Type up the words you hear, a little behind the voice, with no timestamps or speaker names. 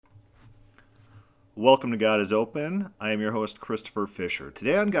Welcome to God is Open. I am your host, Christopher Fisher.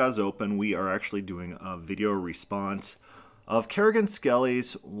 Today on God is Open, we are actually doing a video response of Kerrigan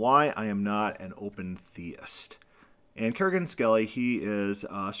Skelly's Why I Am Not an Open Theist. And Kerrigan Skelly, he is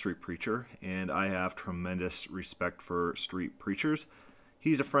a street preacher, and I have tremendous respect for street preachers.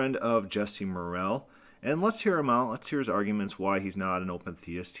 He's a friend of Jesse Morrell, and let's hear him out. Let's hear his arguments why he's not an open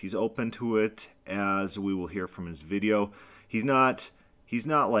theist. He's open to it, as we will hear from his video. He's not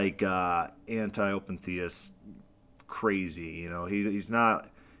like anti-open theist crazy, you know. He's not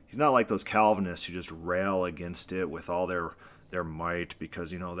like those Calvinists who just rail against it with all their might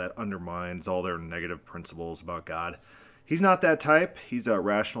because, you know, that undermines all their negative principles about God. He's not that type. He's a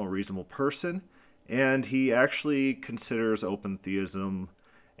rational, reasonable person, and he actually considers open theism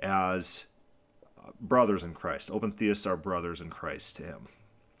as brothers in Christ. Open theists are brothers in Christ to him.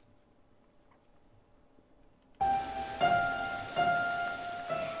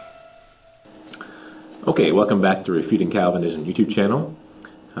 Okay, welcome back to Refuting Calvinism YouTube channel.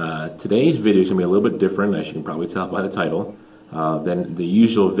 Today's video is going to be a little bit different, as you can probably tell by the title, than the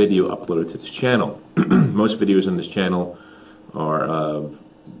usual video uploaded to this channel. Most videos on this channel are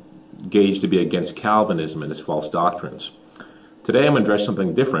gauged to be against Calvinism and its false doctrines. Today I'm going to address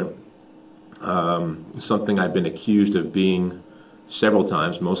something different, something I've been accused of being several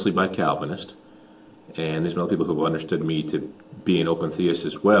times, mostly by Calvinists, and there's many people who have understood me to be an open theist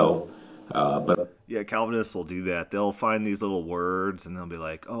as well. Yeah, Calvinists will do that. They'll find these little words and they'll be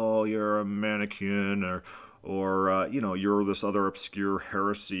like, "Oh, you're a Manichaean," or you know, "You're this other obscure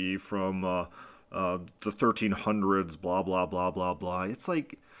heresy from the 1300s." Blah blah blah blah blah. It's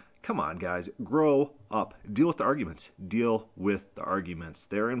like, come on, guys, grow up. Deal with the arguments. Deal with the arguments.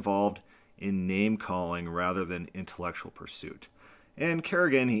 They're involved in name calling rather than intellectual pursuit. And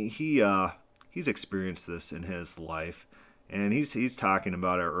Kerrigan, he's experienced this in his life, and he's talking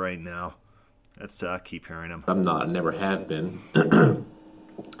about it right now. Let's keep hearing him. I'm not, never have been.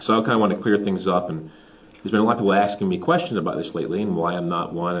 So I kind of want to clear things up, and there's been a lot of people asking me questions about this lately, and why I'm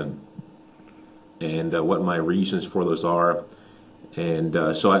not one, and what my reasons for those are. And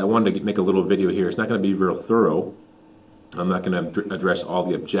so I wanted to make a little video here. It's not going to be real thorough. I'm not going to address all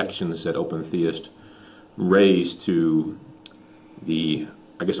the objections that open theists raise to the,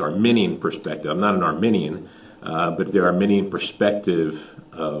 I guess, Arminian perspective. I'm not an Arminian, but the Arminian perspective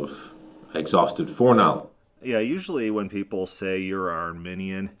of exhaustive foreknowledge. Yeah, usually when people say you're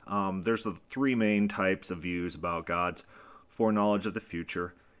Arminian, there's the three main types of views about God's foreknowledge of the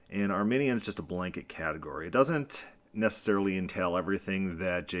future, and Arminian is just a blanket category. It doesn't necessarily entail everything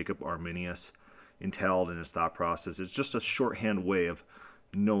that Jacob Arminius entailed in his thought process. It's just a shorthand way of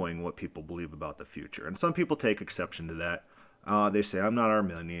knowing what people believe about the future, and some people take exception to that. They say, "I'm not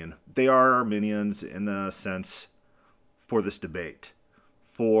Arminian." They are Arminians in the sense for this debate,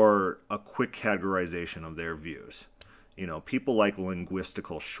 for a quick categorization of their views. You know, people like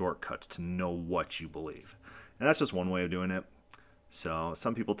linguistical shortcuts to know what you believe. And that's just one way of doing it. So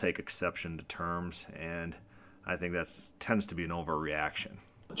some people take exception to terms, and I think that tends to be an overreaction.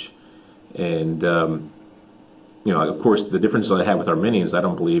 And, you know, of course, the differences I have with Arminians, I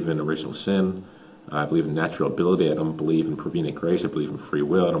don't believe in original sin. I believe in natural ability. I don't believe in prevenient grace. I believe in free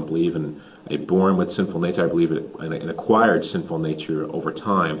will. I don't believe in a born with sinful nature. I believe in an acquired sinful nature over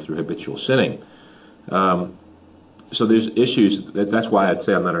time through habitual sinning. So there's issues. That's why I'd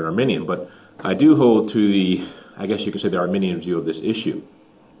say I'm not an Arminian. But I do hold to the, I guess you could say, the Arminian view of this issue.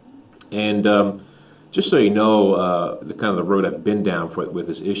 And just so you know, the kind of the road I've been down with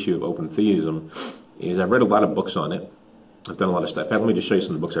this issue of open theism is I've read a lot of books on it. I've done a lot of stuff. In fact, let me just show you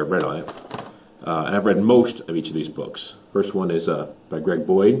some of the books I've read on it. And I've read most of each of these books. First one is by Greg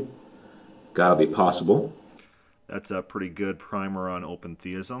Boyd, God of the Possible. That's a pretty good primer on open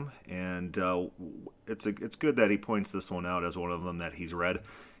theism, and it's good that he points this one out as one of them that he's read.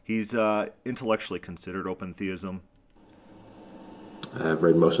 He's intellectually considered open theism. I've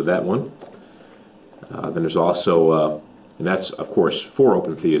read most of that one. Then there's also, and that's, of course, for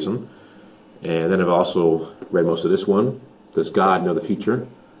open theism. And then I've also read most of this one, Does God Know the Future?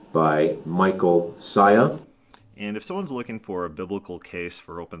 By Michael Saya. And if someone's looking for a biblical case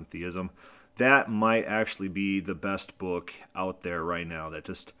for open theism, that might actually be the best book out there right now that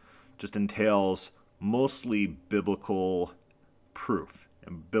just entails mostly biblical proof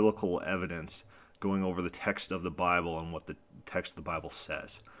and biblical evidence going over the text of the Bible and what the text of the Bible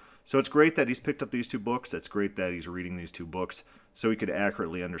says. So it's great that he's picked up these two books. It's great that he's reading these two books so he could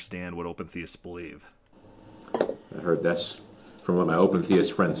accurately understand what open theists believe. I heard that's, from what my open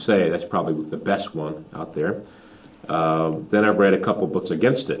theist friends say, that's probably the best one out there. Then I've read a couple books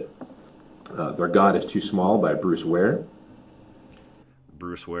against it. Their God is Too Small by Bruce Ware.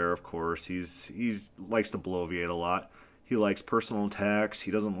 Bruce Ware, of course. He's likes to bloviate a lot. He likes personal attacks.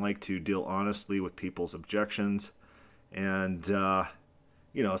 He doesn't like to deal honestly with people's objections. And,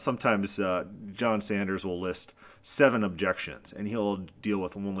 sometimes John Sanders will list 7 objections, and he'll deal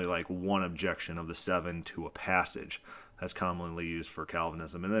with only like 1 objection of the 7 to a passage. That's commonly used for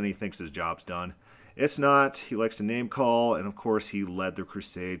Calvinism. And then he thinks his job's done. It's not. He likes to name call, and of course he led the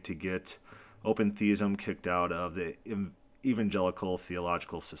crusade to get open theism kicked out of the Evangelical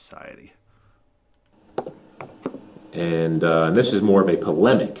Theological Society. And this is more of a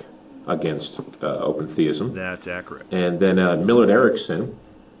polemic against open theism. That's accurate. And then Millard Erickson,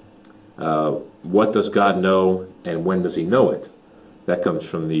 what does God know and when does he know it? That comes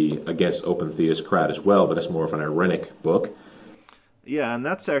from the Against Open Theist crowd as well, but it's more of an ironic book. Yeah, and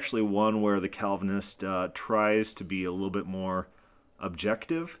that's actually one where the Calvinist tries to be a little bit more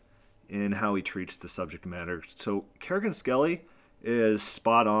objective in how he treats the subject matter. So Kerrigan Skelly is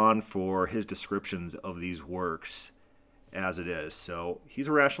spot on for his descriptions of these works as it is. So he's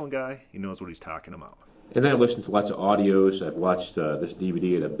a rational guy. He knows what he's talking about. And then I've listened to lots of audios. I've watched this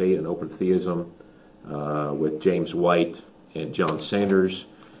DVD, A Debate on Open Theism, with James White and John Sanders.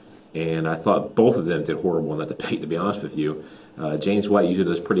 And I thought both of them did horrible in that debate, to be honest with you. James White usually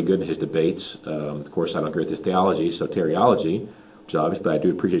does pretty good in his debates. Of course, I don't agree with his theology, soteriology, which is obvious, but I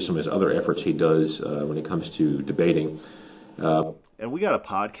do appreciate some of his other efforts he does when it comes to debating. And we got a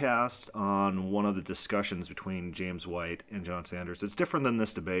podcast on one of the discussions between James White and John Sanders. It's different than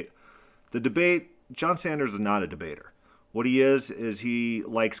this debate. The debate, John Sanders is not a debater. What he is he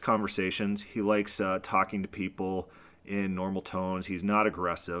likes conversations. He likes talking to people in normal tones. He's not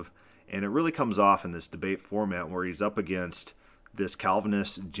aggressive. And it really comes off in this debate format where he's up against this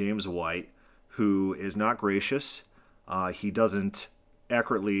Calvinist, James White, who is not gracious. He doesn't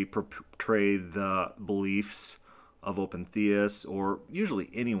accurately portray the beliefs of open theists or usually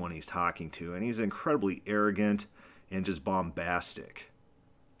anyone he's talking to. And he's incredibly arrogant and just bombastic.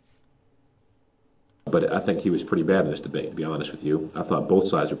 But I think he was pretty bad in this debate, to be honest with you. I thought both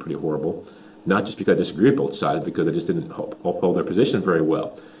sides were pretty horrible. Not just because I disagree with both sides, because they just didn't uphold their position very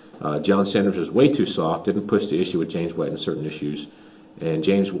well. John Sanders was way too soft, didn't push the issue with James White in certain issues. And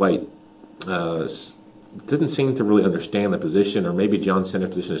James White didn't seem to really understand the position, or maybe John Sanders'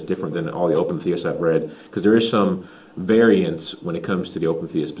 position is different than all the open theists I've read, because there is some variance when it comes to the open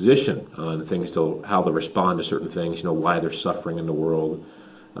theist position on things, to how they respond to certain things, why they're suffering in the world,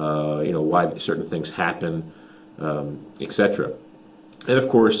 why certain things happen, etc. And of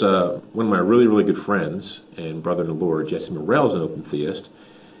course, one of my really, really good friends and brother in the Lord, Jesse Morrell, is an open theist,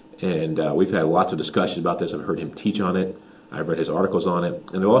 and we've had lots of discussions about this. I've heard him teach on it. I've read his articles on it,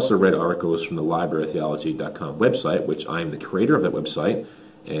 and I've also read articles from the libraryoftheology.com website, which I am the creator of that website,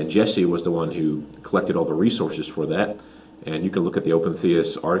 and Jesse was the one who collected all the resources for that. And you can look at the Open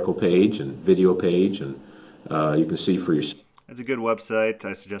Theist article page and video page, and you can see for yourself. It's a good website.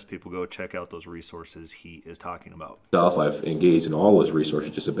 I suggest people go check out those resources he is talking about. I've engaged in all those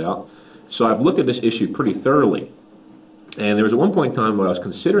resources just about. So I've looked at this issue pretty thoroughly. And there was at one point in time when I was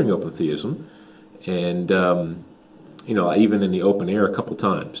considering open theism, and even in the open air a couple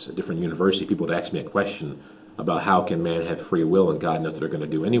times at different universities, people would ask me a question about how can man have free will and God knows what they're going to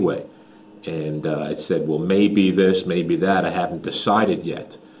do anyway. And I said, well, maybe this, maybe that. I haven't decided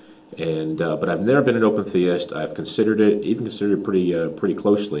yet. And but I've never been an open theist. I've considered it pretty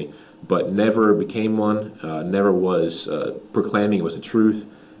closely, but never became one. Never was proclaiming it was the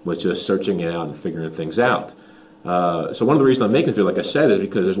truth. Was just searching it out and figuring things out. So one of the reasons I'm making it feel like I said it is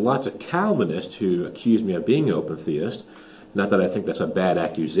because there's lots of Calvinists who accuse me of being an open theist. Not that I think that's a bad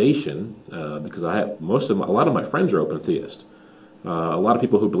accusation, because I have a lot of my friends are open theists. A lot of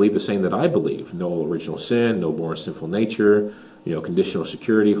people who believe the same that I believe: no original sin, no born sinful nature, conditional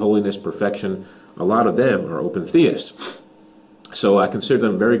security, holiness, perfection. A lot of them are open theists. So I consider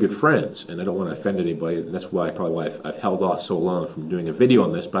them very good friends, and I don't want to offend anybody, and that's why I've held off so long from doing a video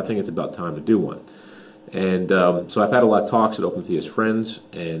on this, but I think it's about time to do one. And so I've had a lot of talks with open theist friends,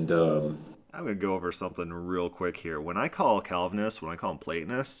 and I'm going to go over something real quick here. When I call Calvinists, when I call them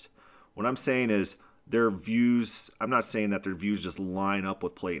Platonists, what I'm saying is their views, I'm not saying that their views just line up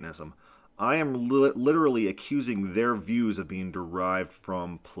with Platonism. I am literally accusing their views of being derived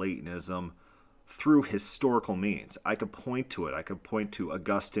from Platonism through historical means. I could point to it. I could point to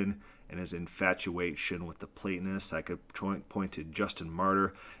Augustine and his infatuation with the Platonists. I could point to Justin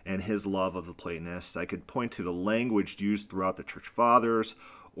Martyr and his love of the Platonists. I could point to the language used throughout the Church Fathers,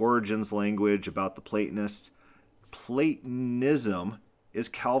 Origen's language about the Platonists. Platonism is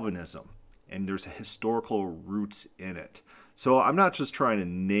Calvinism, and there's historical roots in it. So I'm not just trying to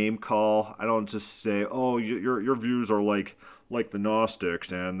name call. I don't just say, oh, your views are like like the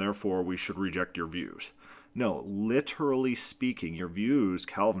Gnostics, and therefore we should reject your views. No, literally speaking, your views,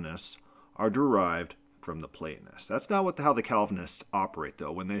 Calvinists, are derived from the Platonists. That's not how the Calvinists operate,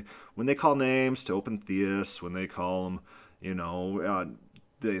 though. When they call names to open theists, when they call them,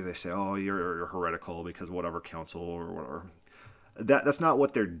 they say, oh, you're heretical because whatever council or whatever. That's not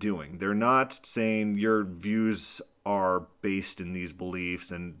what they're doing. They're not saying your views are based in these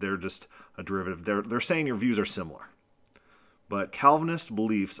beliefs and they're just a derivative. They're saying your views are similar. But Calvinist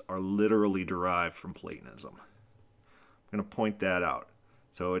beliefs are literally derived from Platonism. I'm going to point that out.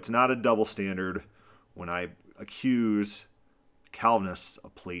 So it's not a double standard when I accuse Calvinists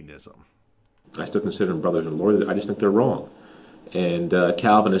of Platonism. I still consider them brothers in the Lord. I just think they're wrong. And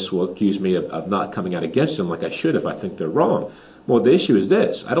Calvinists will accuse me of not coming out against them like I should if I think they're wrong. Well, the issue is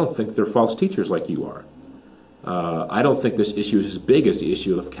this. I don't think they're false teachers like you are. I don't think this issue is as big as the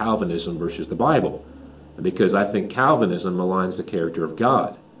issue of Calvinism versus the Bible, because I think Calvinism maligns the character of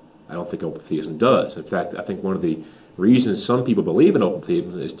God. I don't think open theism does. In fact, I think one of the reasons some people believe in open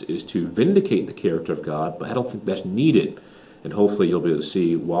theism is to vindicate the character of God, but I don't think that's needed. And hopefully you'll be able to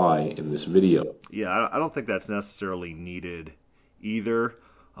see why in this video. Yeah, I don't think that's necessarily needed either.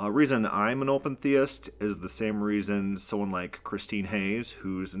 Reason I'm an open theist is the same reason someone like Christine Hayes,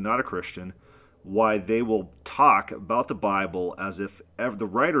 who's not a Christian, why they will talk about the Bible as if the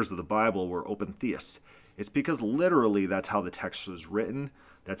writers of the Bible were open theists. It's because literally that's how the text was written.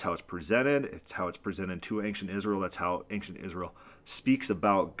 That's how it's presented. It's how it's presented to ancient Israel. That's how ancient Israel speaks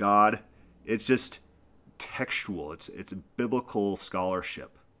about God. It's just textual. It's biblical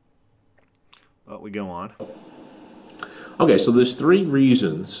scholarship. But we go on. Okay, so there's three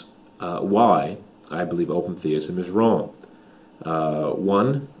reasons why I believe open theism is wrong.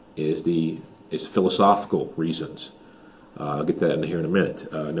 One is philosophical reasons. I'll get that in here in a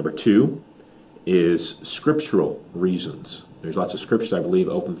minute. Number two is scriptural reasons. There's lots of scriptures I believe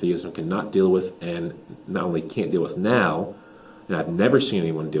open theism cannot deal with, and not only can't deal with now, and I've never seen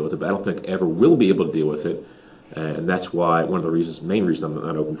anyone deal with it, but I don't think ever will be able to deal with it, and that's why one of the main reasons I'm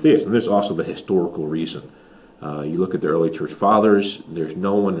not open theist. And there's also the historical reason. You look at the early church fathers, there's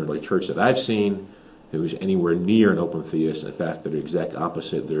no one in the early church that I've seen who's anywhere near an open theist. In fact, they're the exact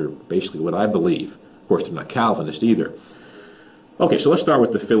opposite. They're basically what I believe. Of course, they're not Calvinist either. Okay, so let's start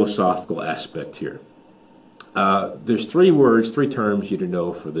with the philosophical aspect here. There's three terms you need to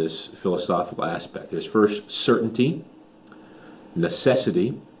know for this philosophical aspect. There's first certainty,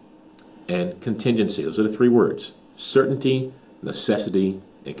 necessity, and contingency. Those are the three words. Certainty, necessity,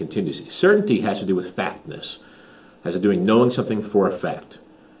 and contingency. Certainty has to do with factness. Has to do with knowing something for a fact.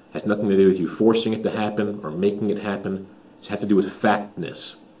 Has nothing to do with you forcing it to happen or making it happen. It has to do with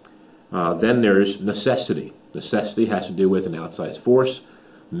factness. Then there's necessity. Necessity has to do with an outside force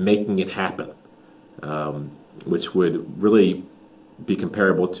making it happen, which would really be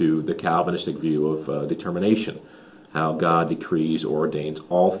comparable to the Calvinistic view of determination, how God decrees or ordains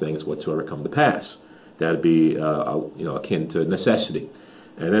all things whatsoever come to pass. That would be akin to necessity.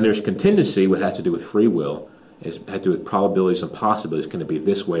 And then there's contingency, which has to do with free will. It has to do with probabilities and possibilities. Can it be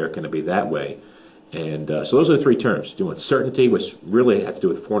this way or can it be that way? And so those are the three terms. Doing certainty, which really has to do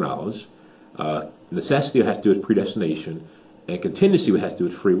with foreknowledge. Necessity has to do with predestination. And contingency has to do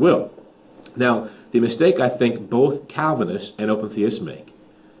with free will. Now, the mistake I think both Calvinists and open theists make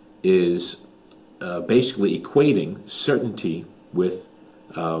is basically equating certainty with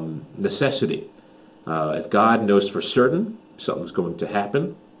necessity. If God knows for certain something's going to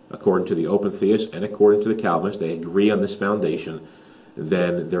happen, according to the open theists and according to the Calvinists, they agree on this foundation,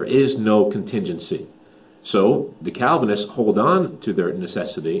 then there is no contingency. So the Calvinists hold on to their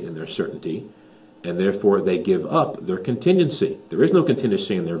necessity and their certainty, and therefore they give up their contingency. There is no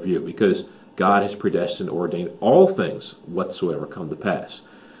contingency in their view because God has predestined, ordained all things whatsoever come to pass.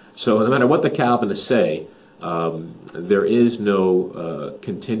 So no matter what the Calvinists say, there is no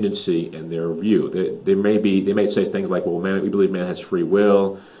contingency in their view. They may say things like, "Well, we believe man has free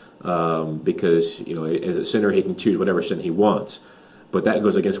will because as a sinner he can choose whatever sin he wants." But that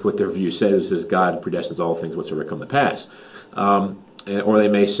goes against what their view says: is God predestines all things whatsoever come to pass. Or they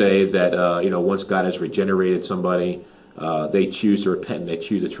may say that once God has regenerated somebody, they choose to repent and they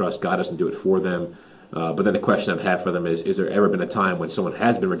choose to trust. God doesn't do it for them. But then the question I'd have for them is there ever been a time when someone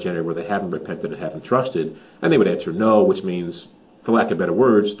has been regenerated where they haven't repented and haven't trusted? And they would answer no, which means, for lack of better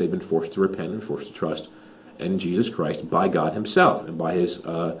words, they've been forced to repent and forced to trust in Jesus Christ by God himself and by his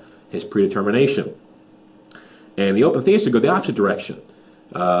predetermination. And the open theists go the opposite direction.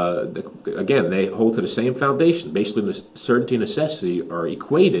 Again, they hold to the same foundation. Basically, certainty and necessity are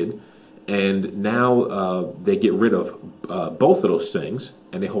equated, And now they get rid of both of those things,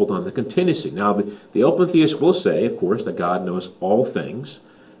 and they hold on to contingency. Now, the open theist will say, of course, that God knows all things.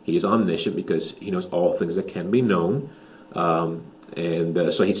 He is omniscient because he knows all things that can be known. So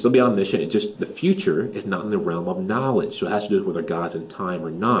he'd still be omniscient. It's just the future is not in the realm of knowledge. So it has to do with whether God's in time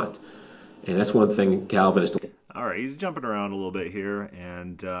or not. And that's one thing Calvinists... All right, he's jumping around a little bit here,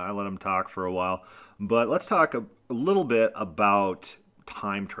 and I let him talk for a while. But let's talk a little bit about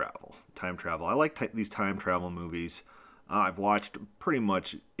time travel. I like these time travel movies. I've watched pretty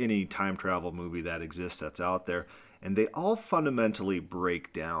much any time travel movie that exists that's out there, and they all fundamentally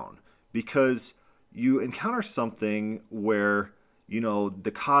break down because you encounter something where,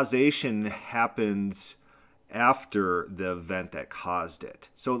 the causation happens after the event that caused it.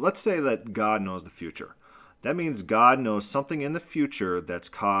 So let's say that God knows the future. That means God knows something in the future that's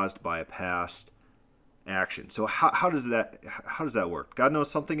caused by a past action. So how does that work? God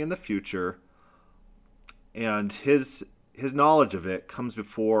knows something in the future, and his knowledge of it comes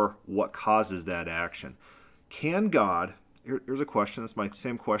before what causes that action. Can God... Here's a question. That's my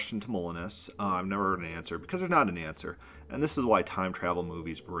same question to Molinus. I've never heard an answer because there's not an answer. And this is why time travel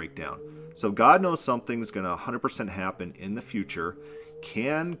movies break down. So God knows something's going to 100% happen in the future.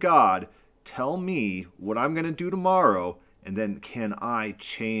 Can God tell me what I'm going to do tomorrow, and then can I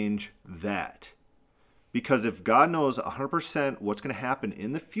change that? Because if God knows 100% what's going to happen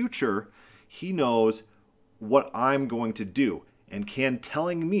in the future, he knows what I'm going to do. And can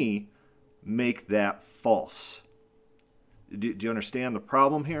telling me make that false? Do you understand the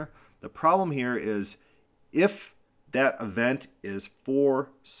problem here? The problem here is if that event is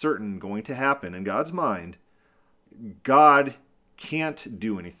for certain going to happen in God's mind, God can't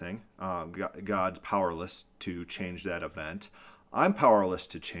do anything. God's powerless to change that event. I'm powerless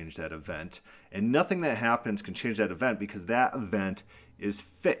to change that event. And nothing that happens can change that event because that event is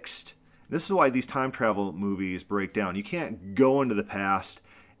fixed. This is why these time travel movies break down. You can't go into the past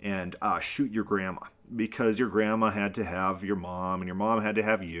and shoot your grandma, because your grandma had to have your mom, and your mom had to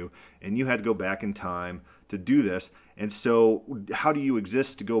have you, and you had to go back in time to do this. And so how do you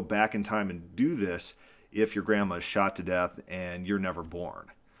exist to go back in time and do this if your grandma is shot to death and you're never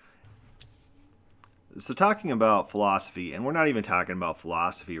born? So talking about philosophy, and we're not even talking about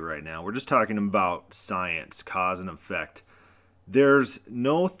philosophy right now, we're just talking about science, cause and effect. There's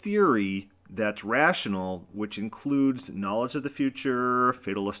no theory that's rational, which includes knowledge of the future,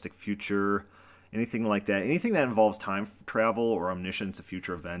 fatalistic future, anything like that. Anything that involves time travel or omniscience of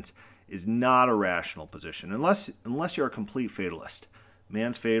future events is not a rational position, unless you're a complete fatalist.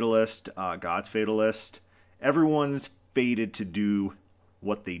 Man's fatalist, God's fatalist. Everyone's fated to do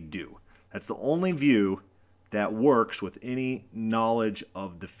what they do. That's the only view that works with any knowledge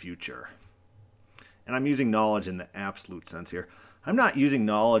of the future. And I'm using knowledge in the absolute sense here. I'm not using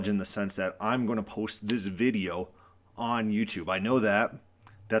knowledge in the sense that I'm going to post this video on YouTube. I know that.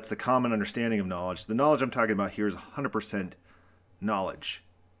 That's the common understanding of knowledge. The knowledge I'm talking about here is 100% knowledge.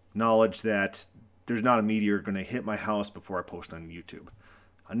 Knowledge that there's not a meteor going to hit my house before I post on YouTube.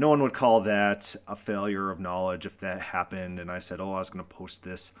 No one would call that a failure of knowledge if that happened and I said, I was going to post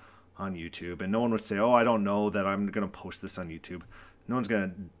this on YouTube. And no one would say, I don't know that I'm going to post this on YouTube. No one's going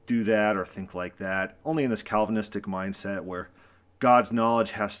to do that or think like that. Only in this Calvinistic mindset where God's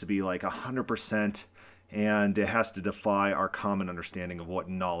knowledge has to be like 100% and it has to defy our common understanding of what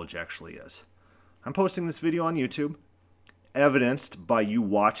knowledge actually is. I'm posting this video on YouTube, evidenced by you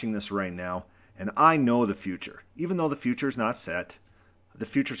watching this right now, and I know the future. Even though the future is not set, the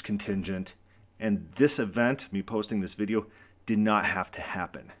future's contingent, and this event, me posting this video, did not have to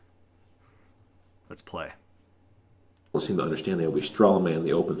happen. Let's play. Seem to understand they would be straw man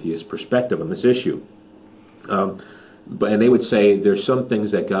the open theist perspective on this issue. And they would say there's some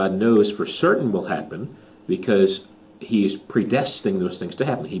things that God knows for certain will happen because he is predestining those things to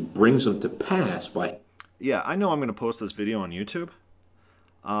happen. He brings them to pass by... Yeah, I know I'm going to post this video on YouTube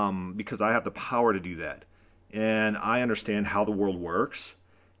because I have the power to do that. And I understand how the world works.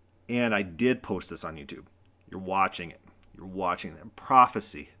 And I did post this on YouTube. You're watching it. You're watching it.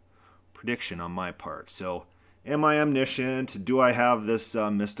 Prophecy. Prediction on my part. So, am I omniscient? Do I have this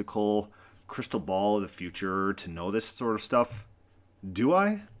mystical crystal ball of the future to know this sort of stuff? Do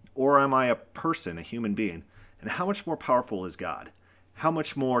I? Or am I a person, a human being? And how much more powerful is God? How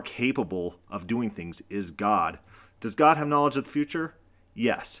much more capable of doing things is God? Does God have knowledge of the future?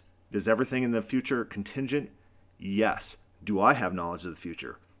 Yes. Is everything in the future contingent? Yes. Do I have knowledge of the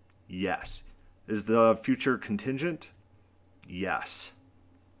future? Yes. Is the future contingent? Yes.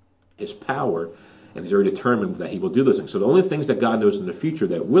 His power, and he's already determined that he will do those things. So the only things that God knows in the future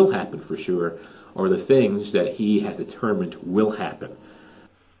that will happen for sure are the things that he has determined will happen.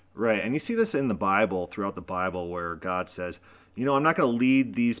 Right. And you see this in the Bible, throughout the Bible, where God says, I'm not going to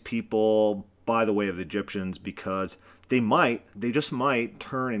lead these people by the way of the Egyptians because they just might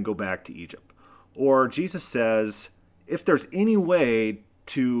turn and go back to Egypt. Or Jesus says, if there's any way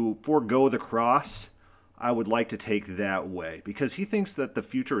to forego the cross, I would like to take that way, because he thinks that the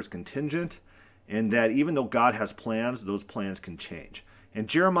future is contingent and that even though God has plans, those plans can change. And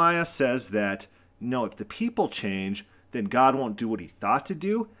Jeremiah says that, no, if the people change, then God won't do what he thought to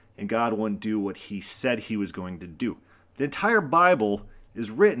do, and God won't do what he said he was going to do. The entire Bible is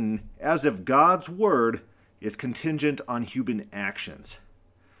written as if God's word is contingent on human actions.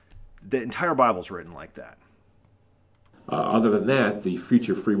 The entire Bible is written like that. Other than that, the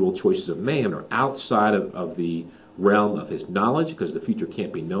future free will choices of man are outside of the realm of his knowledge, because the future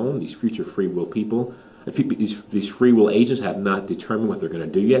can't be known. These future free will people, these free will agents have not determined what they're going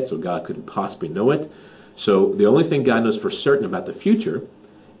to do yet, so God couldn't possibly know it. So the only thing God knows for certain about the future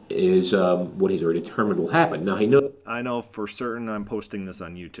is what he's already determined will happen. Now, I know for certain I'm posting this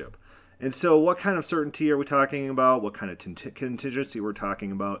on YouTube. And so what kind of certainty are we talking about? What kind of contingency we're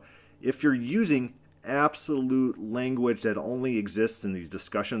talking about? If you're using absolute language that only exists in these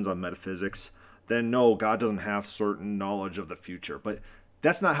discussions on metaphysics, then no, God doesn't have certain knowledge of the future. But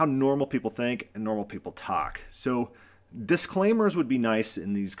that's not how normal people think and normal people talk. So disclaimers would be nice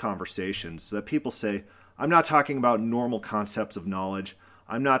in these conversations so that people say, I'm not talking about normal concepts of knowledge.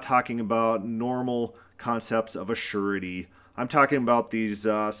 I'm not talking about normal concepts of a surety. I'm talking about these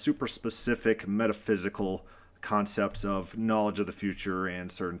super specific metaphysical concepts of knowledge of the future and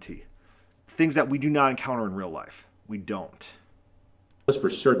certainty. Things that we do not encounter in real life. We don't. For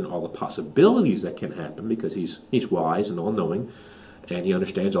certain all the possibilities that can happen, because he's wise and all-knowing, and he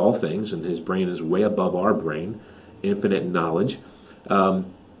understands all things, and his brain is way above our brain, infinite knowledge.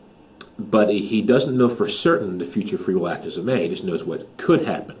 But he doesn't know for certain the future free will actions of man. He just knows what could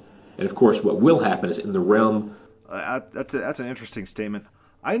happen. And of course, what will happen is in the realm. That's an interesting statement.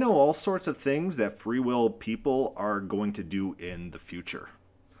 I know all sorts of things that free will people are going to do in the future.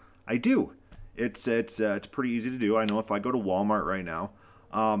 I do. It's pretty easy to do. I know if I go to Walmart right now,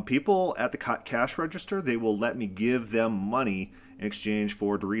 people at the cash register, they will let me give them money in exchange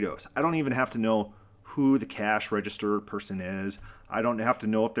for Doritos. I don't even have to know who the cash register person is. I don't have to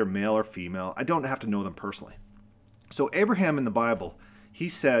know if they're male or female. I don't have to know them personally. So Abraham in the Bible, he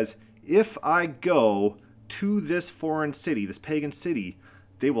says, if I go to this foreign city, this pagan city,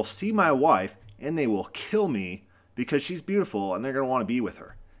 they will see my wife and they will kill me because she's beautiful and they're going to want to be with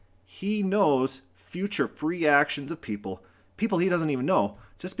her. He knows future free actions of people he doesn't even know,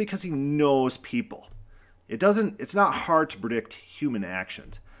 just because he knows people. It's not hard to predict human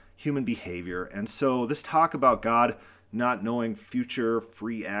actions, human behavior. And so this talk about God not knowing future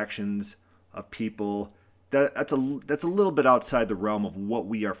free actions of people, that's a little bit outside the realm of what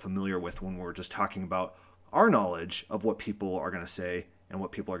we are familiar with when we're just talking about our knowledge of what people are going to say and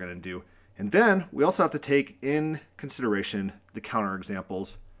what people are going to do. And then we also have to take in consideration the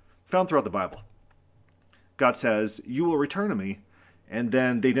counterexamples found throughout the Bible. God says, you will return to me, and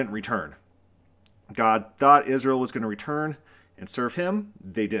then they didn't return. God thought Israel was going to return and serve him.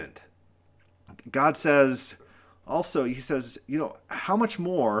 They didn't. God says, also, he says, how much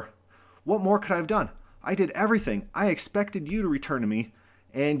more, what more could I have done? I did everything. I expected you to return to me,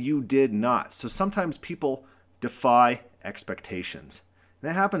 and you did not. So sometimes people defy expectations. And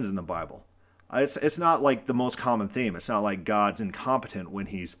that happens in the Bible. It's not like the most common theme. It's not like God's incompetent when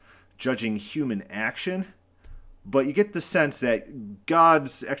he's judging human action. But you get the sense that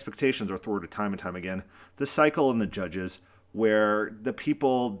God's expectations are thwarted time and time again. The cycle in the Judges, where the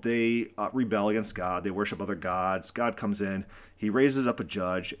people, they rebel against God, they worship other gods. God comes in, he raises up a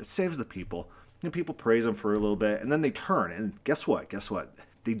judge, it saves the people. And people praise him for a little bit, and then they turn. And guess what?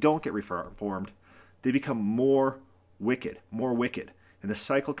 They don't get reformed. They become more wicked. And the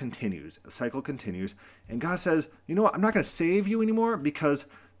cycle continues. And God says, you know what? I'm not going to save you anymore because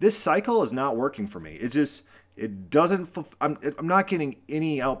this cycle is not working for me. I'm not getting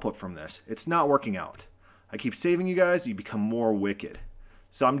any output from this. It's not working out. I keep saving you guys. You become more wicked.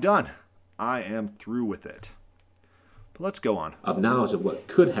 So I'm done. I am through with it. But let's go on. Of knowledge of what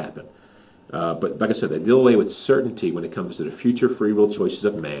could happen. But like I said, they deal away with certainty when it comes to the future free will choices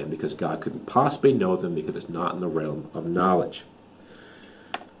of man, because God couldn't possibly know them because it's not in the realm of knowledge.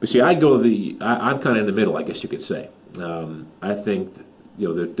 But see, I'm kind of in the middle, I guess you could say. I think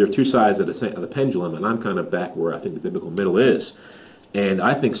there are two sides of the pendulum, and I'm kind of back where I think the biblical middle is. And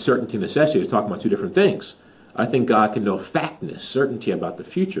I think certainty and necessity are talking about two different things. I think God can know factness, certainty about the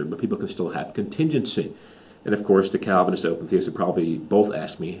future, but people can still have contingency. And of course, the Calvinist open theists would probably both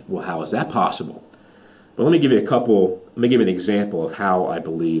ask me, well, how is that possible? But let me give you an example of how I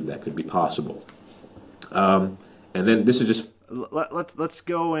believe that could be possible. And then this is just... Let's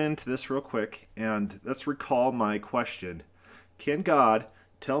go into this real quick, and let's recall my question. Can God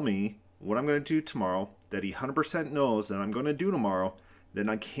tell me what I'm going to do tomorrow that he 100% knows that I'm going to do tomorrow? Then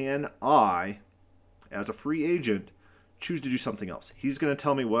I, as a free agent, choose to do something else? He's going to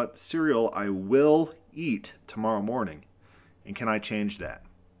tell me what cereal I will eat tomorrow morning. And can I change that?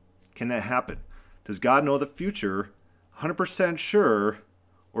 Can that happen? Does God know the future 100% sure,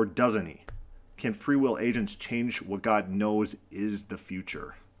 or doesn't he? Can free will agents change what God knows is the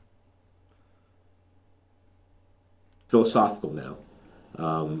future? Philosophical now.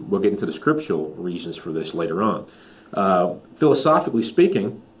 We'll get into the scriptural reasons for this later on. Philosophically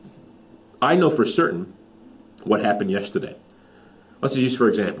speaking, I know for certain what happened yesterday. Let's use, for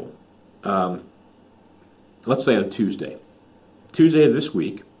example, let's say on Tuesday of this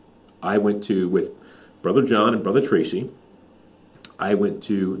week, I went with Brother John and Brother Tracy, I went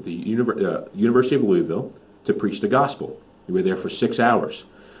to the University of Louisville to preach the gospel. We were there for 6 hours.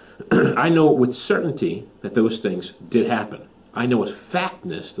 I know with certainty that those things did happen. I know with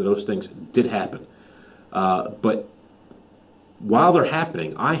factness that those things did happen. But while they're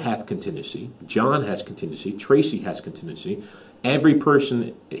happening, I have contingency. John has contingency. Tracy has contingency. Every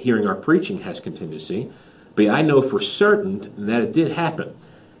person hearing our preaching has contingency. But I know for certain that it did happen.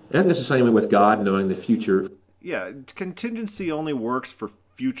 And that's the same way with God knowing the future. Yeah, contingency only works for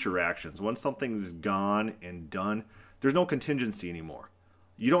future actions. Once something's gone and done, there's no contingency anymore.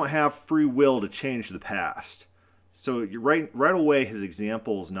 You don't have free will to change the past. So you're right away, his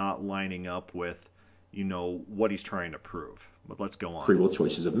example is not lining up with, what he's trying to prove. But let's go on. Free will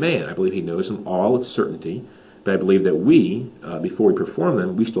choices of man. I believe he knows them all with certainty, but I believe that we, before we perform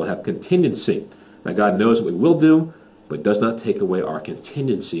them, we still have contingency. Now God knows what we will do, but does not take away our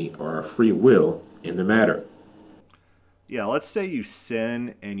contingency or our free will in the matter. Yeah, let's say you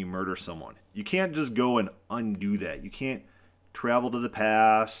sin and you murder someone. You can't just go and undo that. You can't travel to the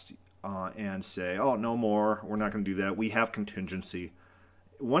past and say, oh, no more, we're not going to do that. We have contingency.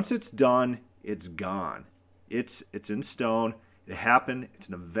 Once it's done, it's gone. It's in stone. It happened. It's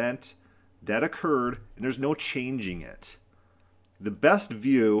an event that occurred, and there's no changing it. The best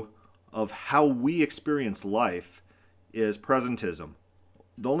view of how we experience life is presentism.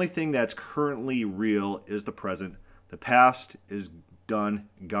 The only thing that's currently real is the present. The past is done,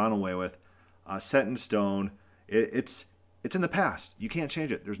 gone away with, set in stone. It's in the past. You can't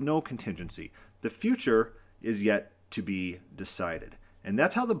change it. There's no contingency. The future is yet to be decided. And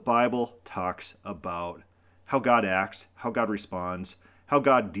that's how the Bible talks about how God acts, how God responds, how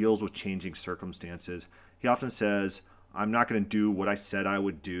God deals with changing circumstances. He often says, I'm not going to do what I said I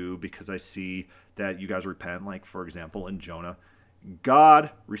would do because I see that you guys repent, like, for example, in Jonah. God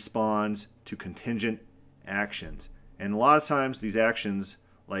responds to contingent actions. And a lot of times these actions,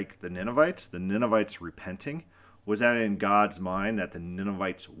 like the Ninevites repenting, was that in God's mind that the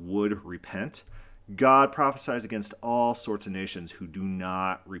Ninevites would repent? God prophesies against all sorts of nations who do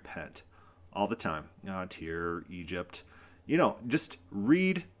not repent all the time. Tyre, Egypt. Just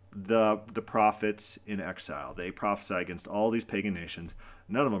read the prophets in exile. They prophesy against all these pagan nations.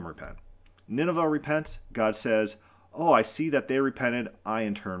 None of them repent. Nineveh repents. God says, oh, I see that they repented. I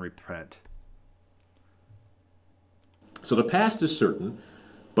in turn repent. So the past is certain,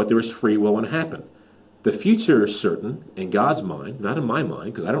 but there is free will when it happened. The future is certain in God's mind, not in my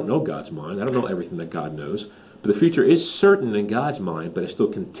mind, because I don't know God's mind. I don't know everything that God knows. But the future is certain in God's mind, but it's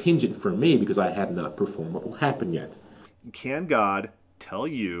still contingent for me because I have not performed what will happen yet. Can God tell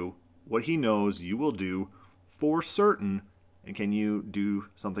you what he knows you will do for certain, and can you do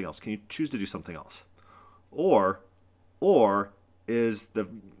something else? Can you choose to do something else? Or is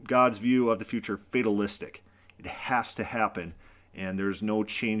God's view of the future fatalistic? It has to happen, and there's no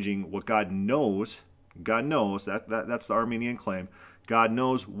changing what God knows. God knows, that's the Arminian claim. God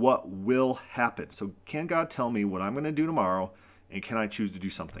knows what will happen. So can God tell me what I'm going to do tomorrow, and can I choose to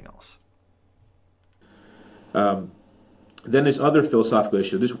do something else? Then there's other philosophical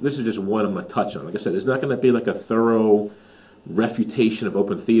issues. This is just one I'm going to touch on. Like I said, there's not going to be like a thorough refutation of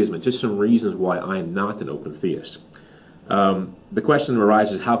open theism, and just some reasons why I am not an open theist. The question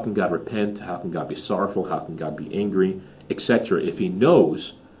arises, how can God repent? How can God be sorrowful? How can God be angry, etc., if he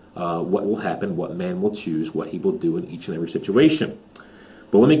knows what will happen, what man will choose, what he will do in each and every situation?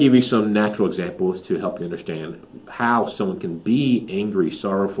 But let me give you some natural examples to help you understand how someone can be angry,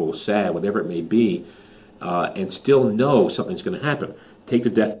 sorrowful, sad, whatever it may be, and still know something's going to happen. Take the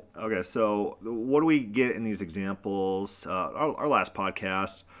death. Okay, so what do we get in these examples? Our last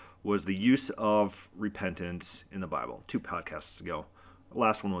podcast was the use of repentance in the Bible, 2 podcasts ago. The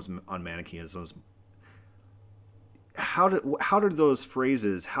last one was on Manichaeism. how do those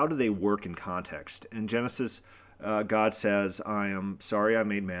phrases, how do they work in context? In Genesis, God says, I am sorry I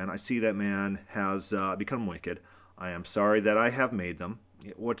made man. I see that man has become wicked. I am sorry that I have made them.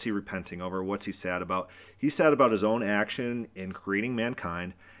 What's he repenting over? What's he sad about? He's sad about his own action in creating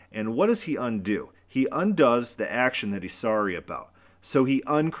mankind. And what does he undo? He undoes the action that he's sorry about. So he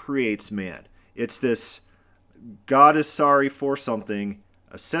uncreates man. It's this: God is sorry for something,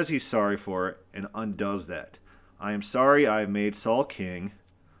 says he's sorry for it, and undoes that. I am sorry I made Saul king.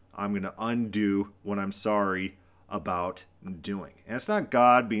 I'm going to undo what I'm sorry about doing. And it's not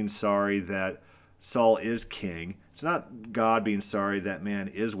God being sorry that Saul is king. It's not God being sorry that man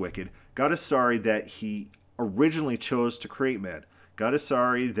is wicked. God is sorry that he originally chose to create man. God is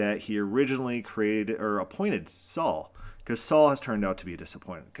sorry that he originally created or appointed Saul, because Saul has turned out to be a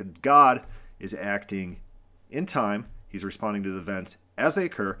disappointment. Because God is acting in time. He's responding to the events as they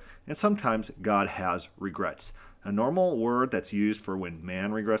occur, and sometimes God has regrets. A normal word that's used for when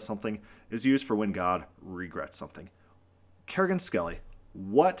man regrets something is used for when God regrets something. Kerrigan Skelly,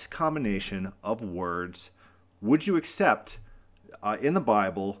 what combination of words would you accept in the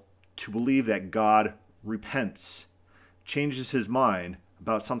Bible to believe that God repents, changes his mind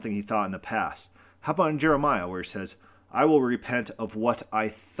about something he thought in the past? How about in Jeremiah, where he says, I will repent of what I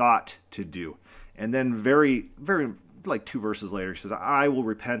thought to do? And then very, very, like 2 verses later, he says, I will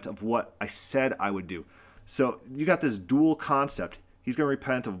repent of what I said I would do. So you got this dual concept. He's going to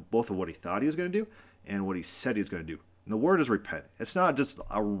repent of both of what he thought he was going to do and what he said he was going to do. And the word is repent. It's not just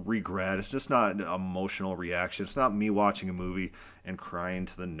a regret. It's just not an emotional reaction. It's not me watching a movie and crying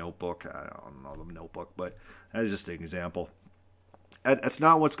to The Notebook. I don't know The Notebook, but that's just an example. That's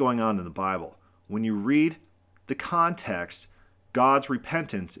not what's going on in the Bible. When you read the context, God's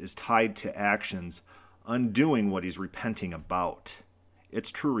repentance is tied to actions undoing what he's repenting about.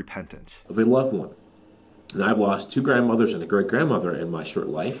 It's true repentance. Of a loved one. And I've lost 2 grandmothers and a great-grandmother in my short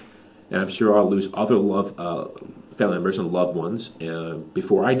life, and I'm sure I'll lose other family members and loved ones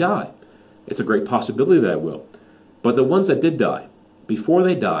before I die. It's a great possibility that I will. But the ones that did die, before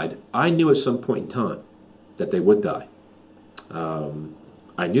they died, I knew at some point in time that they would die.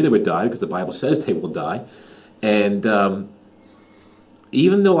 I knew they would die because the Bible says they will die. And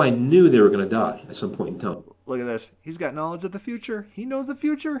even though I knew they were going to die at some point in time. Look at this. He's got knowledge of the future. He knows the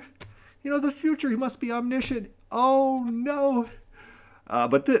future. He knows the future. He must be omniscient. Oh, no.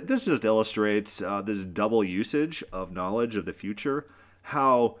 But this just illustrates this double usage of knowledge of the future,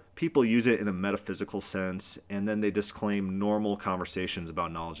 how people use it in a metaphysical sense, and then they disclaim normal conversations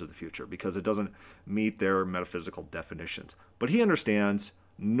about knowledge of the future because it doesn't meet their metaphysical definitions. But he understands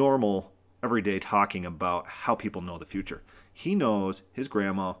normal, everyday talking about how people know the future. He knows his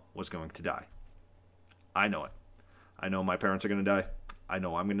grandma was going to die. I know it. I know my parents are going to die. I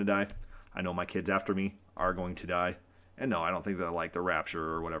know I'm going to die. I know my kids after me are going to die. And no, I don't think that like the rapture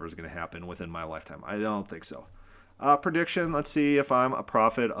or whatever is going to happen within my lifetime. I don't think so. Prediction, let's see if I'm a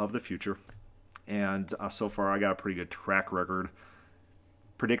prophet of the future. And so far I got a pretty good track record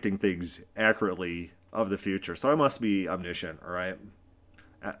predicting things accurately of the future. So I must be omniscient, all right?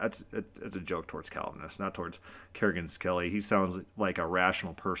 It's a joke towards Calvinists, not towards Kerrigan Skelly. He sounds like a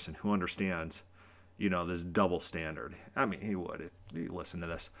rational person who understands, this double standard. I mean, he would if you listen to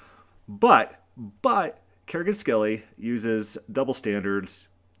this. But Kerrigan Skelly uses double standards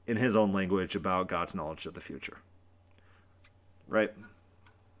in his own language about God's knowledge of the future. Right?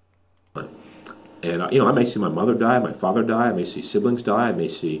 And, I may see my mother die, my father die, I may see siblings die, I may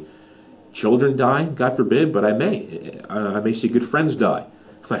see children die, God forbid, but I may see good friends die.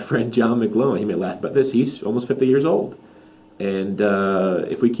 My friend John McGlone, he may laugh about this, he's almost 50 years old. And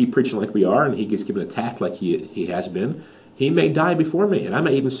if we keep preaching like we are and he gets given attacked like he has been, he may die before me, and I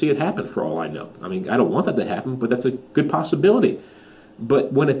may even see it happen for all I know. I mean, I don't want that to happen, but that's a good possibility.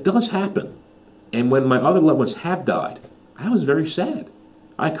 But when it does happen, and when my other loved ones have died, I was very sad.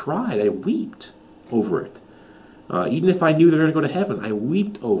 I cried. I wept over it. Even if I knew they were going to go to heaven, I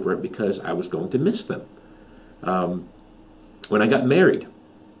wept over it because I was going to miss them. When I got married,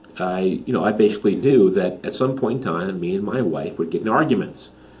 I basically knew that at some point in time, me and my wife would get in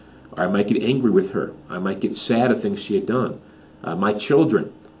arguments. Or I might get angry with her. I might get sad at things she had done. My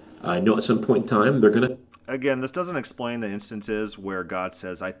children, I know at some point in time they're going to... Again, this doesn't explain the instances where God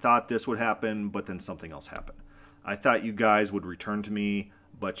says, I thought this would happen, but then something else happened. I thought you guys would return to me,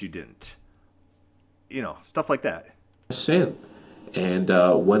 but you didn't. Stuff like that. Sin. And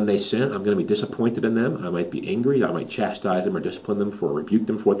when they sin, I'm going to be disappointed in them. I might be angry. I might chastise them or discipline them or rebuke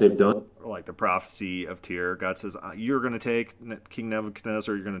them for what they've done. Like the prophecy of Tyre. God says, you're going to take King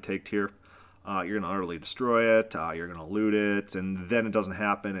Nebuchadnezzar, you're going to take Tyre. you're going to utterly destroy it, you're going to loot it, and then it doesn't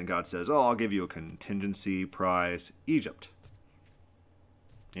happen, and God says, oh, I'll give you a contingency prize, Egypt.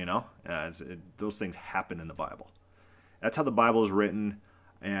 You know, those things happen in the Bible. That's how the Bible is written,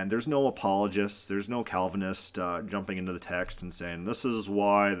 and there's no apologists, there's no Calvinist jumping into the text and saying, this is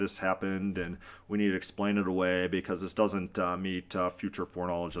why this happened, and we need to explain it away because this doesn't meet future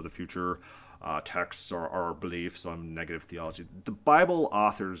foreknowledge of the future texts or our beliefs on negative theology. The Bible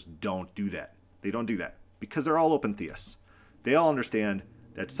authors don't do that. They don't do that because they're all open theists. They all understand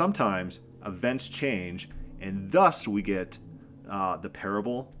that sometimes events change, and thus we get the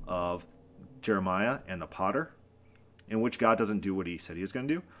parable of Jeremiah and the potter, in which God doesn't do what he said he was going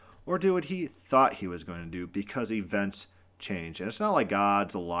to do, or do what he thought he was going to do because events change. And it's not like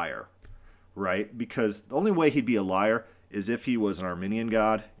God's a liar, right? Because the only way he'd be a liar is if he was an Arminian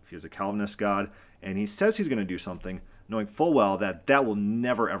God, if he was a Calvinist God, and he says he's going to do something, knowing full well that that will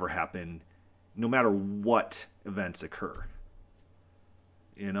never ever happen, no matter what events occur.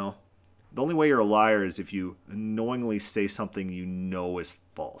 You know? The only way you're a liar is if you knowingly say something you know is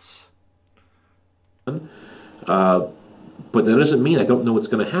false. But that doesn't mean I don't know what's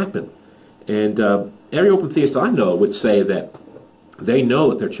going to happen. And every open theist I know would say that they know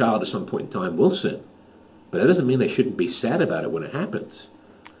that their child at some point in time will sin. But that doesn't mean they shouldn't be sad about it when it happens.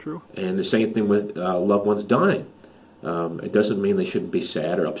 True. And the same thing with loved ones dying. It doesn't mean they shouldn't be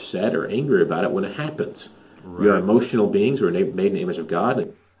sad or upset or angry about it when it happens. Right. We are emotional beings. We're made in the image of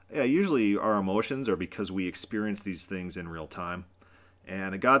God. Yeah, usually our emotions are because we experience these things in real time.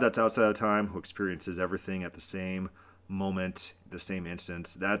 And a God that's outside of time, who experiences everything at the same moment, the same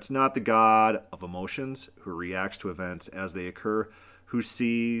instance, that's not the God of emotions who reacts to events as they occur, who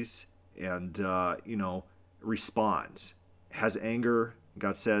sees and, responds, has anger.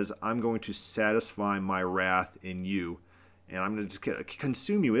 God says, I'm going to satisfy my wrath in you, and I'm going to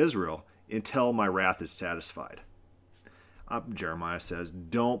consume you, Israel, until my wrath is satisfied. Jeremiah says,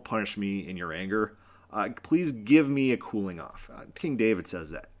 don't punish me in your anger. Please give me a cooling off. King David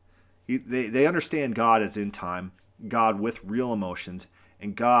says that. They understand God as in time, God with real emotions,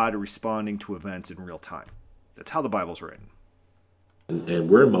 and God responding to events in real time. That's how the Bible's written. And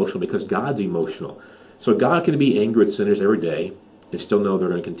we're emotional because God's emotional. So God can be angry at sinners every day and still know they're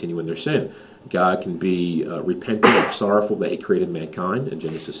going to continue in their sin. God can be repentant or sorrowful that he created mankind in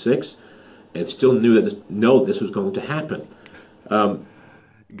Genesis 6 and still know this was going to happen.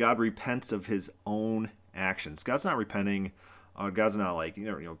 God repents of his own actions. God's not repenting. God's not like,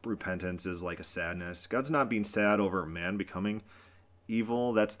 repentance is like a sadness. God's not being sad over man becoming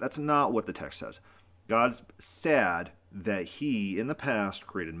evil. That's not what the text says. God's sad that he, in the past,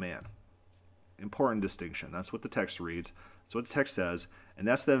 created man. Important distinction. That's what the text reads. That's what the text says. And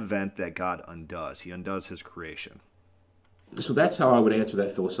that's the event that God undoes. He undoes his creation. So that's how I would answer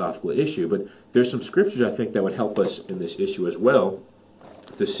that philosophical issue. But there's some scriptures I think that would help us in this issue as well,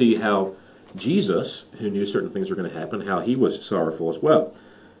 to see how Jesus, who knew certain things were going to happen, how he was sorrowful as well.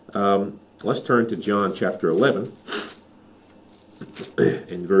 Let's turn to John chapter 11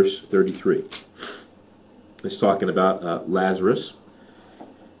 in verse 33. It's talking about Lazarus.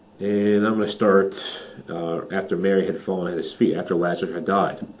 And I'm going to start after Mary had fallen at his feet, after Lazarus had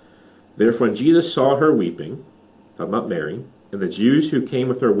died. Therefore, when Jesus saw her weeping, talking about Mary, and the Jews who came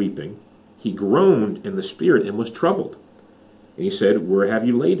with her weeping, he groaned in the spirit and was troubled. And he said, where have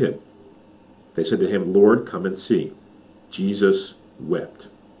you laid him? They said to him, Lord, come and see. Jesus wept.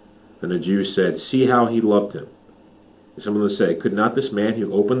 And the Jews said, see how he loved him. And some of them said, could not this man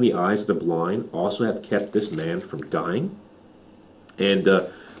who opened the eyes of the blind also have kept this man from dying? And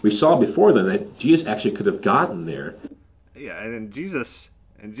we saw before then that Jesus actually could have gotten there. Yeah, and Jesus,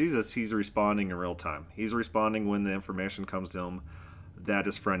 he's responding in real time. He's responding when the information comes to him that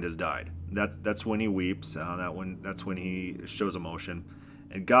his friend has died. That's when he weeps. That's when he shows emotion,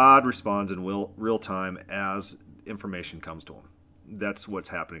 and God responds in real time as information comes to him. That's what's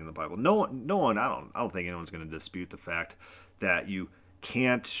happening in the Bible. No one. I don't think anyone's going to dispute the fact that you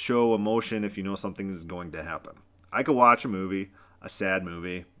can't show emotion if you know something is going to happen. I could watch a movie, a sad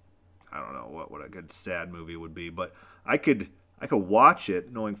movie. I don't know what a good sad movie would be, but I could watch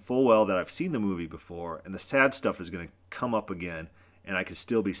it knowing full well that I've seen the movie before, and the sad stuff is going to come up again, and I could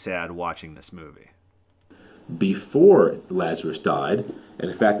still be sad watching this movie. Before Lazarus died,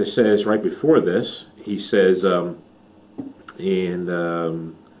 and in fact it says right before this, he says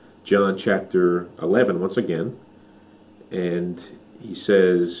in John chapter 11, once again, and he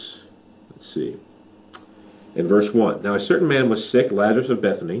says, let's see, in verse 1, now a certain man was sick, Lazarus of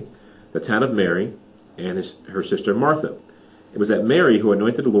Bethany, the town of Mary, and her sister Martha. It was that Mary who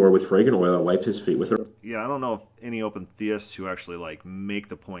anointed the Lord with fragrant oil and wiped his feet with her. Yeah, I don't know if any open theists who actually make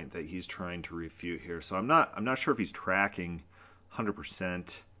the point that he's trying to refute here. So I'm not sure if he's tracking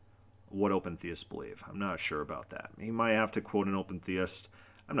 100% what open theists believe. I'm not sure about that. He might have to quote an open theist.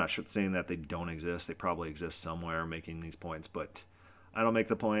 I'm not sure saying that they don't exist. They probably exist somewhere making these points, but I don't make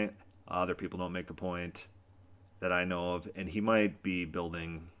the point. Other people don't make the point that I know of, and he might be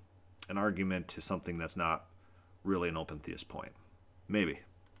building an argument to something that's not really an open theist point. Maybe.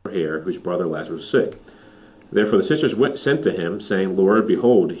 Here, whose brother Lazarus was sick. Therefore the sisters sent to him, saying, Lord,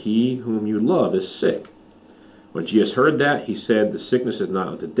 behold, he whom you love is sick. When Jesus heard that, he said, the sickness is not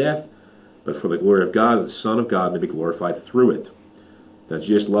unto death, but for the glory of God, that the Son of God may be glorified through it. Now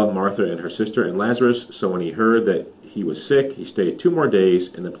Jesus loved Martha and her sister and Lazarus, so when he heard that he was sick, he stayed 2 more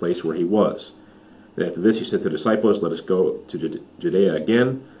days in the place where he was. And after this he said to the disciples, let us go to Judea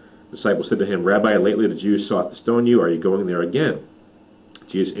again. The disciples said to him, Rabbi, lately the Jews sought to stone you. Are you going there again?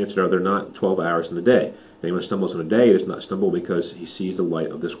 Jesus answered, are there not 12 hours in the day? If anyone stumbles in the day, he does not stumble because he sees the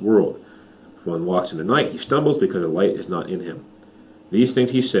light of this world. If one walks in the night, he stumbles because the light is not in him. These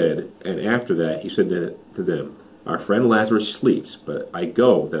things he said, and after that he said to them, our friend Lazarus sleeps, but I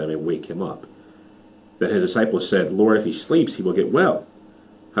go that I may wake him up. Then his disciples said, Lord, if he sleeps, he will get well.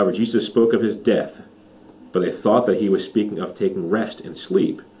 However, Jesus spoke of his death, but they thought that he was speaking of taking rest and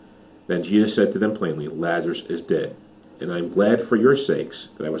sleep. Then Jesus said to them plainly, Lazarus is dead, and I am glad for your sakes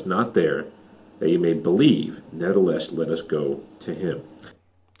that I was not there, that you may believe. Nevertheless, let us go to him.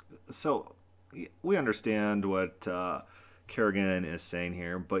 So we understand what Kerrigan is saying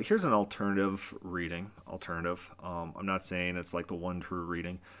here, but here's an alternative reading. I'm not saying it's like the one true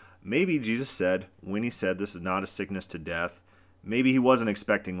reading. Maybe Jesus said, when he said this is not a sickness to death, maybe he wasn't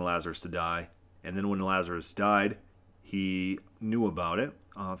expecting Lazarus to die, and then when Lazarus died, he knew about it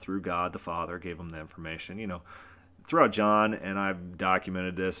through God the Father, gave him the information. You know, throughout John, and I've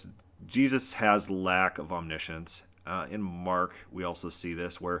documented this, Jesus has lack of omniscience. In Mark, we also see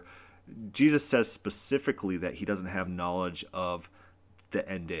this, where Jesus says specifically that he doesn't have knowledge of the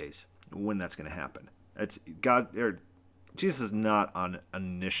end days, when that's going to happen. It's God. Jesus is not an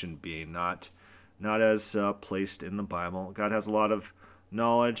omniscient being, not as placed in the Bible. God has a lot of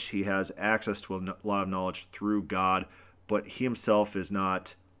knowledge. He has access to a lot of knowledge through God, but he himself is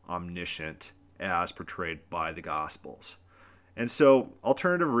not omniscient as portrayed by the Gospels. And so,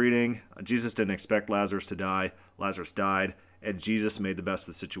 alternative reading, Jesus didn't expect Lazarus to die. Lazarus died, and Jesus made the best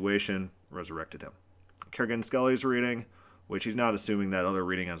of the situation, resurrected him. Kerrigan Skelly's reading, which he's not assuming that other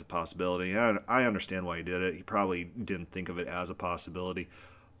reading as a possibility. I understand why he did it. He probably didn't think of it as a possibility.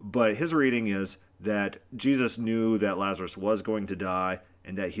 But his reading is that Jesus knew that Lazarus was going to die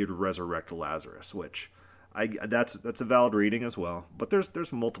and that he would resurrect Lazarus, which that's a valid reading as well. But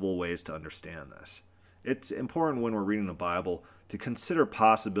there's multiple ways to understand this. It's important when we're reading the Bible to consider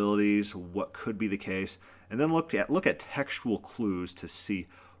possibilities, what could be the case, and then look at textual clues to see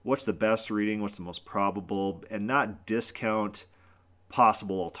what's the best reading, what's the most probable, and not discount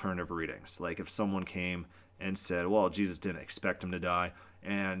possible alternative readings. Like if someone came and said, well, Jesus didn't expect him to die,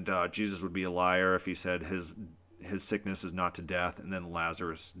 and Jesus would be a liar if he said his sickness is not to death, and then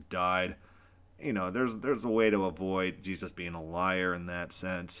Lazarus died. You know, there's a way to avoid Jesus being a liar in that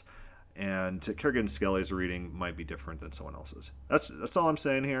sense. And Kerrigan Skelly's reading might be different than someone else's. That's all I'm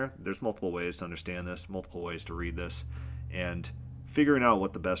saying here. There's multiple ways to understand this, multiple ways to read this, and figuring out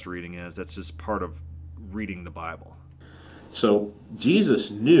what the best reading is, that's just part of reading the Bible. So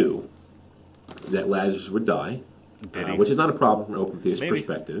Jesus knew that Lazarus would die, which is not a problem from an open theist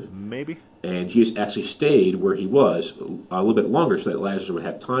perspective. Maybe. And Jesus actually stayed where he was a little bit longer so that Lazarus would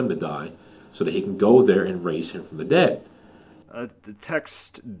have time to die, so that he can go there and raise him from the dead. The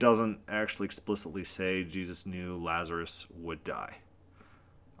text doesn't actually explicitly say Jesus knew Lazarus would die.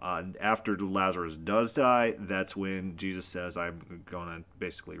 After Lazarus does die, that's when Jesus says, I'm going to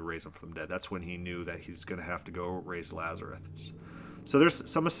basically raise him from the dead. That's when he knew that he's going to have to go raise Lazarus. So there's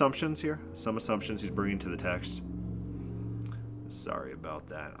some assumptions here, some assumptions he's bringing to the text. Sorry about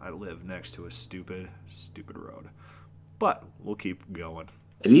that. I live next to a stupid road. But we'll keep going.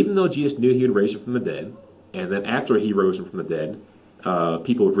 And even though Jesus knew he would raise him from the dead, and then after he rose him from the dead,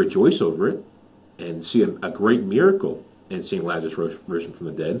 people would rejoice over it and see a great miracle in seeing Lazarus risen from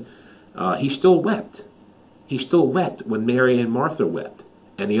the dead, he still wept. He still wept when Mary and Martha wept,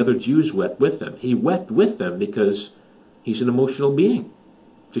 and the other Jews wept with them. He wept with them because he's an emotional being.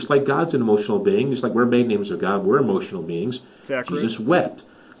 Just like God's an emotional being, just like we're made in the image of God, we're emotional beings. Jesus wept.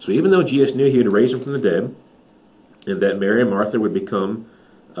 So even though Jesus knew he would raise him from the dead, and that Mary and Martha would become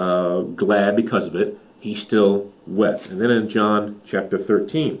glad because of it, he still wept. And then in John chapter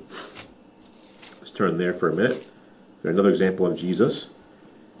 13, let's turn there for a minute. Another example of Jesus.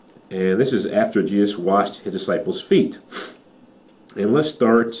 And this is after Jesus washed his disciples' feet. And let's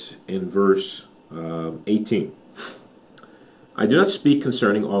start in verse 18. I do not speak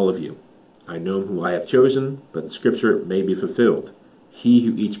concerning all of you. I know whom I have chosen, but the scripture may be fulfilled. He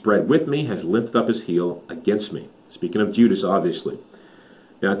who eats bread with me has lifted up his heel against me. Speaking of Judas, obviously.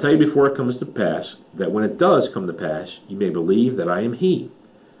 Now I tell you before it comes to pass, that when it does come to pass, you may believe that I am he.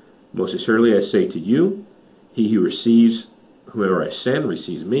 Most assuredly I say to you, he who receives whomever I send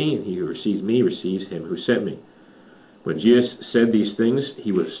receives me, and he who receives me receives him who sent me. When Jesus said these things,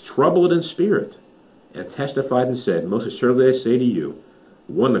 he was troubled in spirit, and testified and said, Most assuredly I say to you,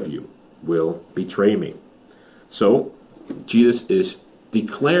 one of you will betray me. So, Jesus is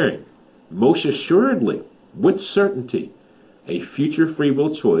declaring, most assuredly, with certainty, a future free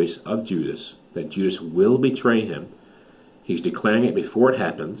will choice of Judas, that Judas will betray him. He's declaring it before it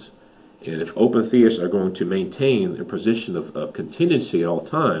happens. And if open theists are going to maintain their position of contingency at all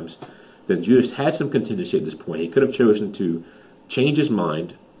times, then Judas had some contingency at this point. He could have chosen to change his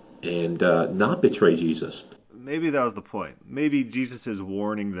mind and not betray Jesus. Maybe that was the point. Maybe Jesus is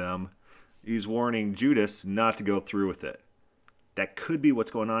warning them. He's warning Judas not to go through with it. That could be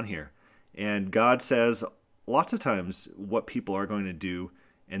what's going on here. And God says lots of times what people are going to do,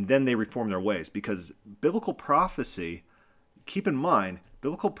 and then they reform their ways. Because biblical prophecy, keep in mind,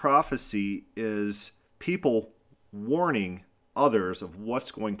 biblical prophecy is people warning others of what's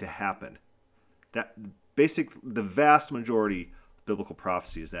going to happen. That the vast majority of biblical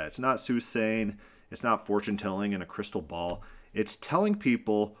prophecy is that. It's not soothsaying, it's not fortune telling in a crystal ball. It's telling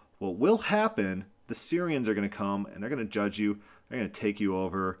people what will happen. The Syrians are going to come and they're going to judge you. They're going to take you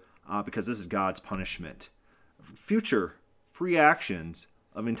over because this is God's punishment. Future free actions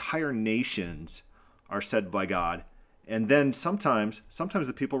of entire nations are said by God. And then sometimes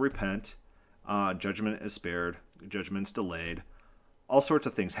the people repent. Judgment is spared. Judgment's delayed. All sorts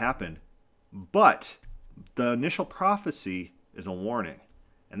of things happen. But the initial prophecy is a warning.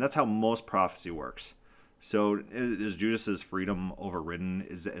 And that's how most prophecy works. So is Judas's freedom overridden?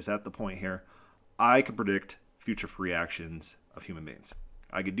 Is that the point here? I could predict future free actions of human beings.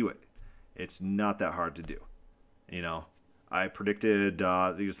 I could do it. It's not that hard to do. You know, I predicted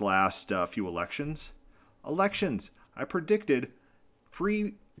these last few elections. I predicted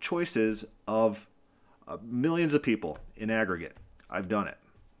free choices of millions of people in aggregate. I've done it.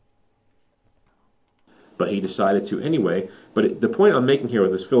 But he decided to anyway. But the point I'm making here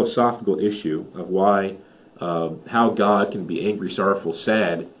with this philosophical issue of why, how God can be angry, sorrowful,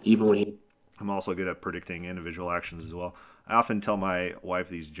 sad, even when he... I'm also good at predicting individual actions as well. I often tell my wife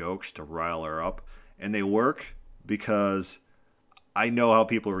these jokes to rile her up, and they work because I know how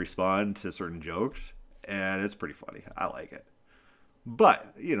people respond to certain jokes, and it's pretty funny. I like it.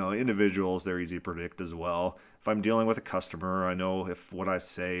 But, you know, individuals, they're easy to predict as well. If I'm dealing with a customer, I know if what I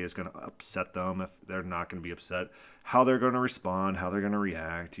say is going to upset them, if they're not going to be upset, how they're going to respond, how they're going to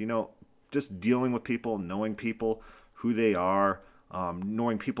react. You know, just dealing with people, knowing people, who they are,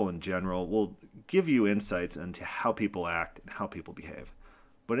 knowing people in general will give you insights into how people act and how people behave.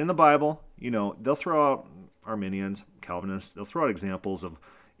 But in the Bible, you know, they'll throw out Arminians, Calvinists, they'll throw out examples of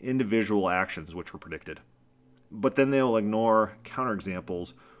individual actions which were predicted. But then they'll ignore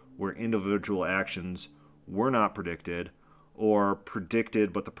counterexamples where individual actions were not predicted, or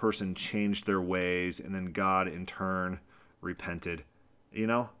predicted but the person changed their ways and then God in turn repented. You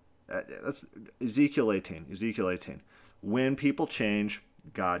know, that's Ezekiel 18. When people change,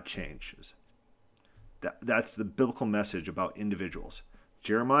 God changes. That's the biblical message about individuals.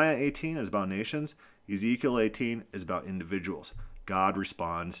 Jeremiah 18 is about nations. Ezekiel 18 is about individuals. God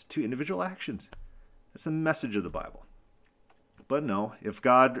responds to individual actions. That's the message of the Bible. But no, if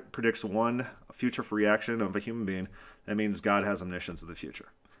God predicts one future free action of a human being, that means God has omniscience of the future.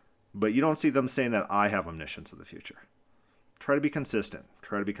 But you don't see them saying that I have omniscience of the future. Try to be consistent.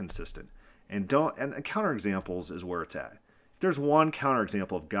 And counterexamples is where it's at. If there's one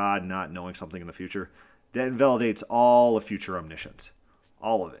counterexample of God not knowing something in the future, that invalidates all of future omniscience.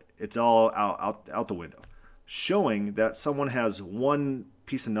 All of it. It's all out the window. Showing that someone has one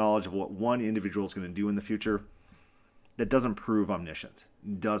piece of knowledge of what one individual is going to do in the future, that doesn't prove omniscience.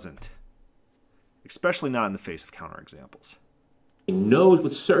 Doesn't. Especially not in the face of counterexamples. He knows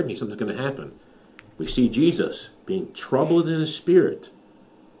with certainty something's going to happen. We see Jesus being troubled in his spirit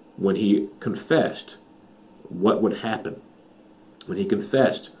when he confessed what would happen. When he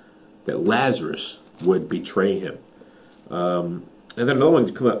confessed that Lazarus would betray him. And then another one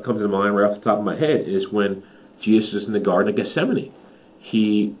that comes to mind right off the top of my head is when Jesus is in the Garden of Gethsemane.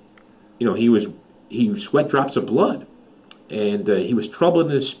 He sweat drops of blood, and he was troubled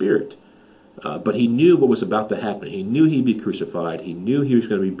in his spirit. But he knew what was about to happen. He knew he'd be crucified. He knew he was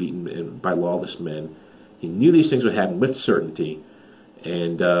going to be beaten by lawless men. He knew these things would happen with certainty,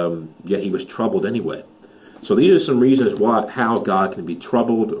 and yet he was troubled anyway. So these are some reasons how God can be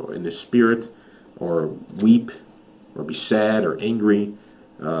troubled or in the spirit, or weep, or be sad or angry,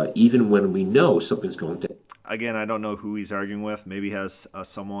 even when we know something's going to. Again, I don't know who he's arguing with. Maybe he has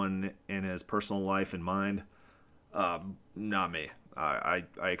someone in his personal life in mind. Not me. I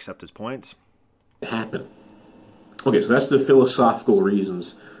accept his points. Happen. Okay, so that's the philosophical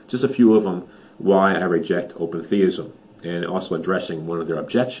reasons, just a few of them, why I reject open theism, and also addressing one of their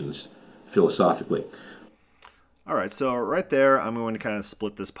objections philosophically. All right, so right there, I'm going to kind of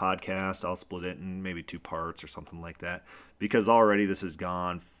split this podcast. I'll split it in maybe 2 parts or something like that, because already this has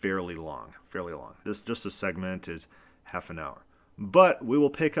gone fairly long. Just a segment is half an hour. But we will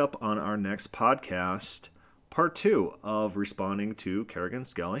pick up on our next podcast, part 2 of responding to Kerrigan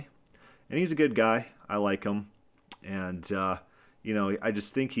Skelly. And he's a good guy. I like him. And, I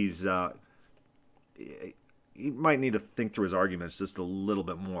just think he might need to think through his arguments just a little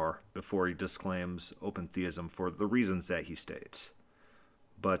bit more before he disclaims open theism for the reasons that he states.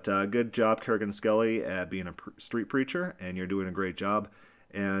 But good job, Kerrigan Skelly, at being a street preacher, and you're doing a great job.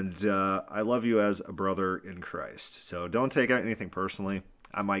 And I love you as a brother in Christ. So don't take anything personally.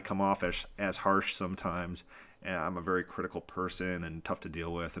 I might come off as harsh sometimes. And I'm a very critical person and tough to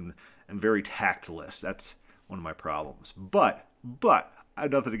deal with and very tactless. That's one of my problems. But I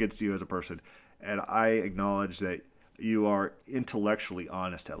have nothing against you as a person. And I acknowledge that you are intellectually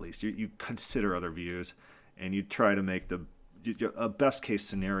honest, at least. You consider other views, and you try to make a best case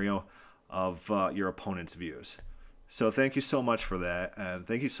scenario of your opponent's views. So thank you so much for that, and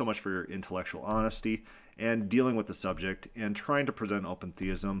thank you so much for your intellectual honesty and dealing with the subject and trying to present open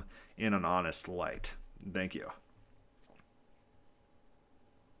theism in an honest light. Thank you.